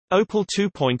Opal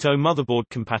 2.0 motherboard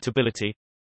compatibility.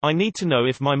 I need to know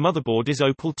if my motherboard is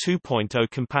Opal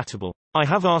 2.0 compatible. I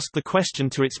have asked the question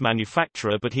to its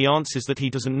manufacturer, but he answers that he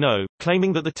doesn't know,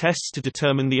 claiming that the tests to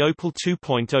determine the Opal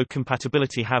 2.0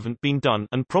 compatibility haven't been done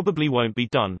and probably won't be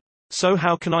done. So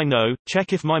how can I know,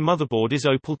 check if my motherboard is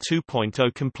Opal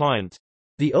 2.0 compliant?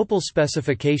 The Opal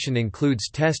specification includes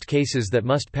test cases that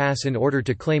must pass in order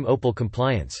to claim Opal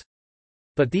compliance.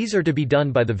 But these are to be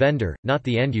done by the vendor, not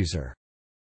the end user.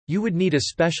 You would need a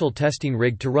special testing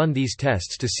rig to run these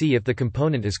tests to see if the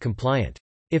component is compliant.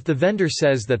 If the vendor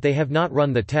says that they have not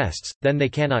run the tests, then they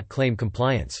cannot claim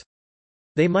compliance.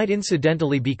 They might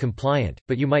incidentally be compliant,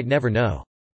 but you might never know.